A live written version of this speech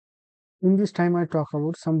In this time, I talk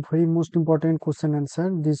about some very most important question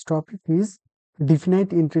answer. This topic is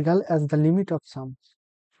definite integral as the limit of sum.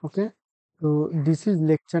 Okay, so this is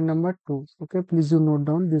lecture number 2. Okay, please you note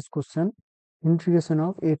down this question: integration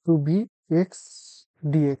of a to b x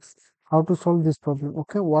dx. How to solve this problem?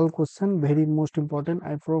 Okay, one question very most important.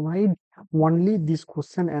 I provide only this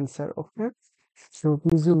question answer. Okay, so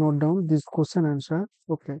please you note down this question answer.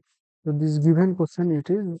 Okay, so this given question it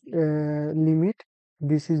is limit.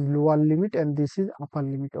 This is lower limit and this is upper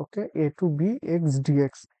limit. Okay, a to b x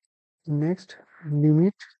dx. Next,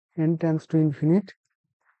 limit n tends to infinite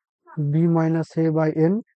b minus a by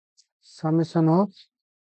n summation of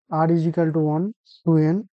r is equal to 1 to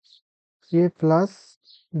n a plus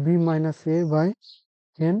b minus a by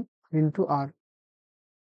n into r.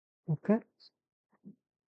 Okay,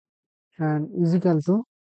 and is equal to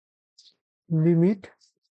limit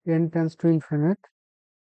n tends to infinite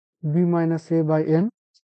b minus a by n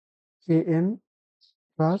a n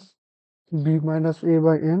plus b minus a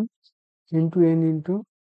by n into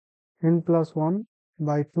n plus 1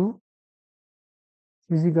 by 2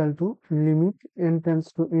 is equal to limit n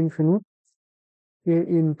tends to infinite a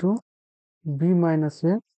into b minus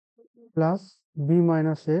a plus b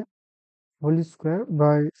minus a whole square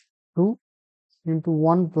by 2 into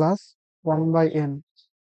 1 plus 1 by n.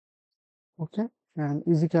 Okay, and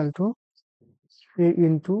is equal to a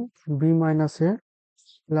into b minus a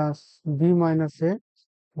plus b minus a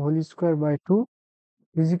whole square by 2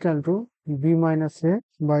 is equal to b minus a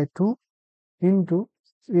by 2 into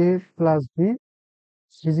a plus b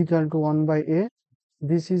is equal to 1 by a.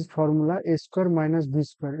 This is formula a square minus b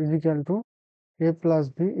square is equal to a plus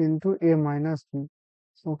b into a minus b.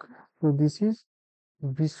 Okay, so this is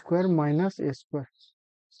b square minus a square.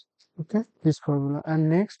 Okay, this formula. And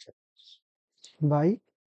next, by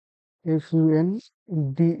fun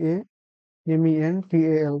dA men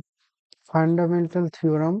tal, fundamental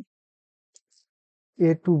theorem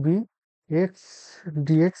a to b x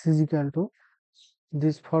dx is equal to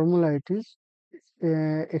this formula. It is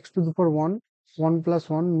x to the power 1 1 plus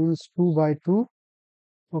 1 means 2 by 2.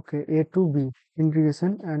 Okay, a to b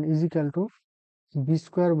integration and is equal to b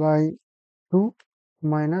square by 2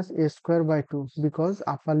 minus a square by 2 because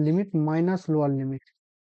upper limit minus lower limit.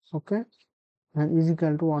 Okay, and is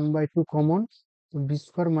equal to 1 by 2 common, so b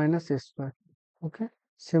square minus a square. Okay,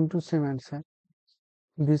 same to same answer.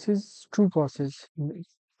 This is two process.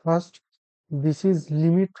 First, this is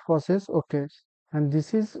limit process. Okay, and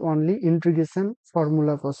this is only integration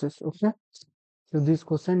formula process. Okay, so this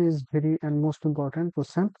question is very and most important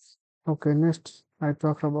question. Okay, next I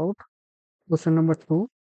talk about question number 2.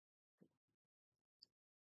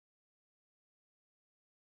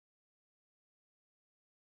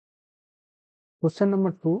 Question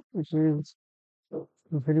number 2, which is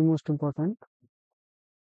very most important.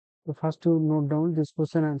 So first to note down this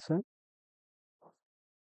question answer.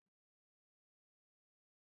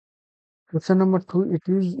 Question number 2, it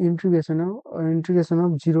is integration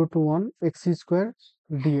of 0 to 1 x square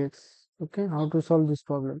dx. Okay, how to solve this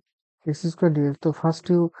problem? X square dx. So first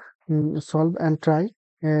you solve and try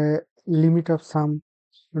limit of sum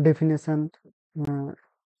definition uh,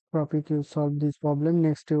 topic. You solve this problem.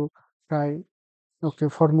 Next you try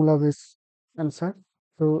formula based answer.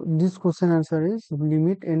 So this question answer is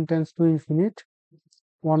limit n tends to infinite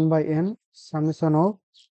 1 by n summation of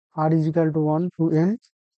r is equal to 1 to n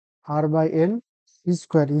r by n is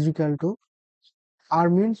square is equal to r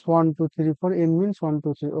means 1 2 3 4 n means 1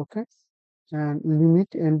 2 3. Okay, and limit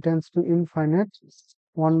n tends to infinite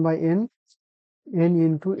 1 by n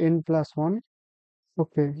into n plus 1.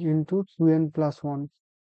 Okay, into 2n plus 1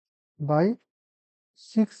 by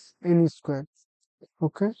 6 n square.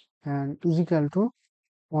 Okay, and is equal to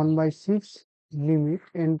 1 by 6 limit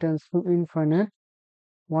n tends to infinite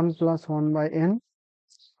 1 plus 1 by n.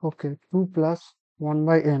 Okay, 2 plus 1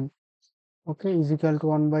 by n. Okay, is equal to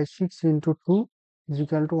 1 by 6 into 2 is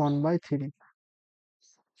equal to 1 by 3.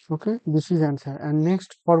 Okay, this is answer. And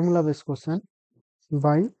next formula based question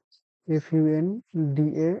by fun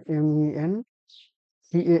dA men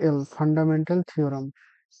tal, fundamental theorem.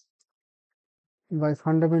 By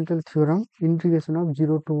fundamental theorem, integration of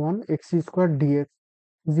 0 to 1 x square dx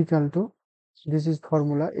is equal to, this is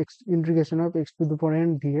formula, x integration of x to the power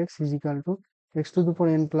n dx is equal to x to the power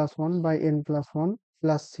n plus 1 by n plus 1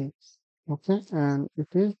 plus c. Okay, and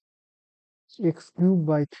it is x cube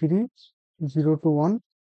by 3 0 to 1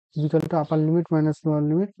 is equal to upper limit minus lower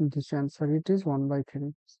limit. This answer it is 1 by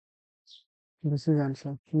 3. This is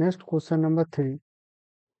answer. Next question number 3.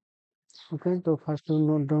 Okay, so first to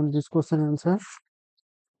note down this question answer.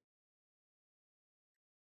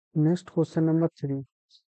 Next question number 3.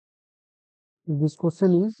 This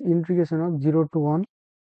question is integration of 0 to 1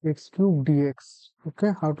 x cube dx.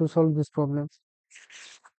 Okay, how to solve this problem?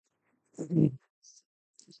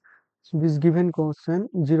 This given question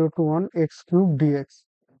 0 to 1 x cube dx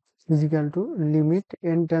is equal to limit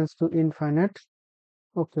n tends to infinite.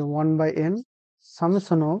 Okay, 1 by n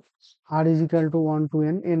summation of r is equal to 1 to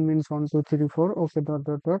n means 1 2 3 4. Okay, dot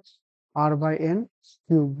dot dot r by n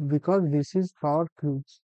cube, because this is power cube.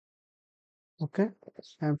 Okay,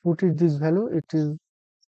 and put it this value, it is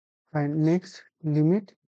fine. Next,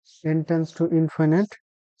 limit n tends to infinite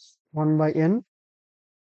 1 by n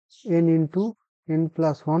into n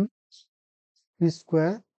plus 1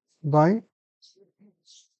 square by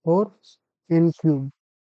 4 n cube.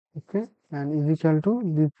 Okay, and is equal to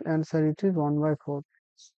this answer, it is 1 by 4.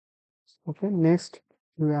 Okay, next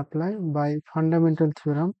we apply by fundamental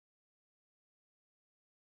theorem.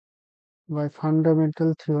 By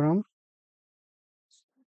fundamental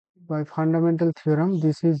theorem,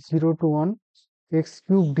 this is 0 to 1 x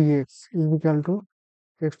cube dx is equal to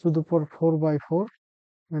x to the power 4 by 4,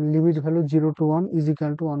 and limit value 0 to 1 is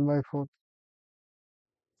equal to 1 by 4.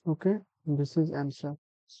 Okay, this is answer.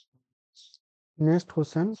 Next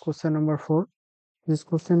question, question number 4. This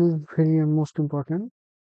question is very most important.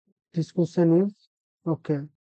 This question is, okay,